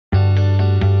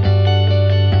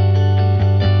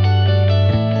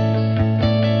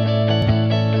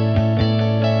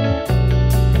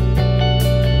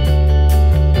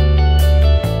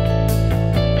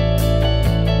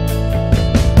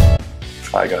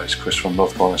guys, Chris from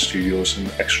North Corner Studios and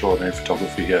Extraordinary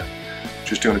Photography here.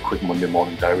 Just doing a quick Monday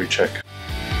morning diary check.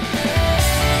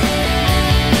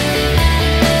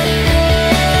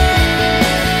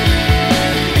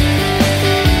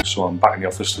 So I'm back in the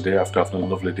office today after having a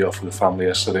lovely day off with the family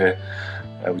yesterday.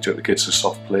 We took the kids to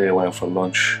soft play, went out for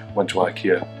lunch, went to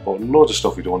IKEA, bought loads of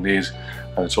stuff we don't need,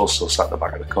 and it's all still sat in the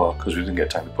back of the car because we didn't get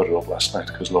time to put it up last night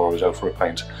because Laura was out for a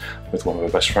pint with one of her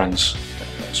best friends.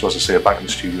 So as I say, back in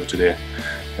the studio today,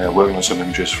 working on some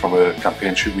images from a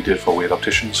campaign shoot we did for Wade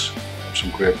Opticians, some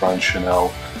great brands,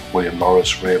 Chanel, William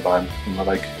Morris, Ray-Ban and the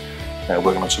like.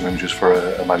 Working on some images for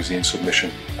a magazine submission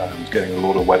and getting a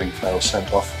load of wedding files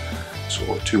sent off.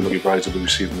 So 2 lucky brides will be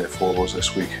receiving their photos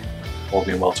this week, all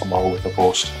being well tomorrow with the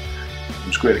post. It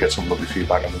was great to get some lovely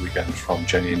feedback on the weekend from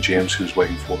Jenny and James, who's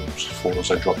waiting for those photos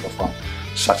I dropped off on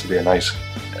Saturday night.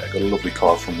 I got a lovely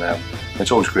card from them. And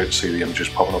it's always great to see the images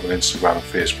popping up on Instagram and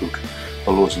Facebook.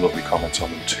 There are loads of lovely comments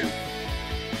on them too.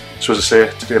 So as I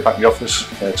say, today back in the office.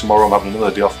 Tomorrow I'm having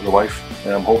another day off with the wife.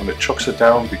 I'm hoping to chucks it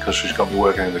down because she's got me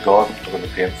working in the garden, looking to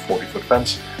paint a 40-foot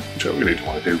fence, which I really don't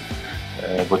want to do.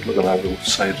 But looking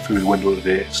outside through the window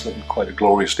today, it's looking quite a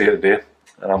glorious day today,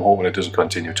 and I'm hoping it doesn't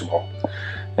continue tomorrow.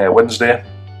 Wednesday,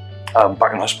 I'm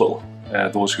back in hospital.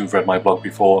 Those who've read my blog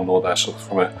before know that I suffer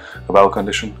from a bowel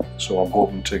condition, so I'm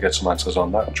hoping to get some answers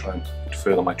on that and try and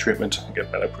further my treatment and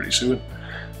get better pretty soon.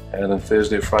 And then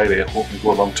Thursday, Friday, I hope to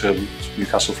go along to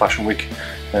Newcastle Fashion Week.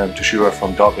 Toshiro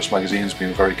from Darkest Magazine's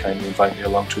been very kind to invite me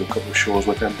along to a couple of shows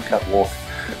with him, catwalk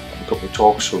and a couple of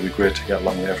talks, so it'll be great to get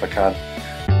along there if I can.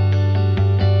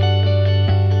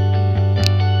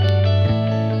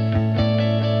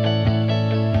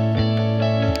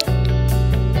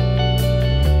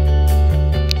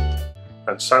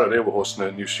 And Saturday we're hosting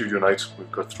a new studio night.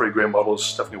 We've got 3 great models,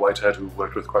 Stephanie Whitehead, who we've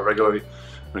worked with quite regularly,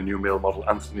 and a new male model,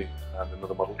 Anthony, and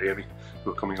another model, Amy,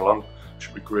 who are coming along.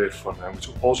 Should be great fun.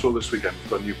 Also this weekend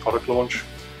we've got a new product launch,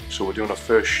 so we're doing a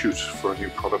first shoot for a new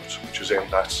product which is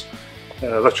aimed at,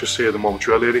 let's just say, the more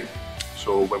mature lady.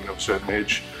 So women of a certain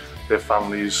age, their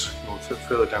families,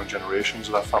 further down generations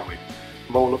of that family.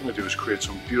 And what we're looking to do is create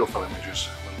some beautiful images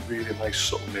and a really nice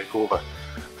subtle makeover.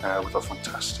 With a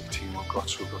fantastic team we've got.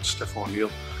 So we've got Steph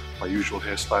O'Neill, my usual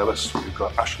hairstylist. We've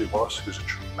got Ashley Wallace, who's a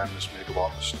tremendous makeup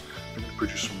artist. We're going to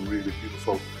produce some really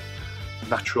beautiful,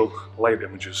 natural, light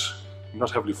images, not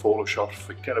heavily photoshopped.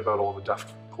 Forget about all the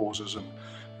daft poses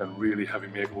and really heavy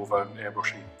makeover and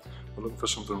airbrushing. We're looking for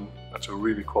something that's a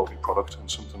really quality product and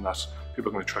something that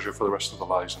people are going to treasure for the rest of their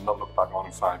lives and not look back on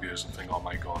in 5 years and think, oh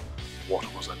my god, what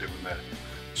was I doing there?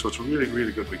 So it's a really,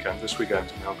 really good weekend this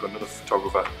weekend. And I've got another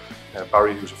photographer,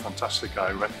 Barry, who's a fantastic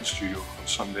guy, renting the studio on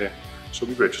Sunday. So it'll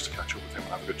be great just to catch up with him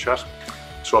and have a good chat.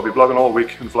 So I'll be blogging all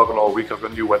week and vlogging all week. I've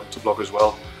got a new wedding to vlog as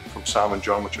well from Sam and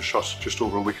John, which I shot just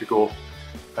over a week ago.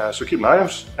 So keep an eye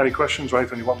out. Any questions or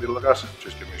anything you want me to look at,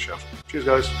 just give me a shout. Cheers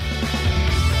guys.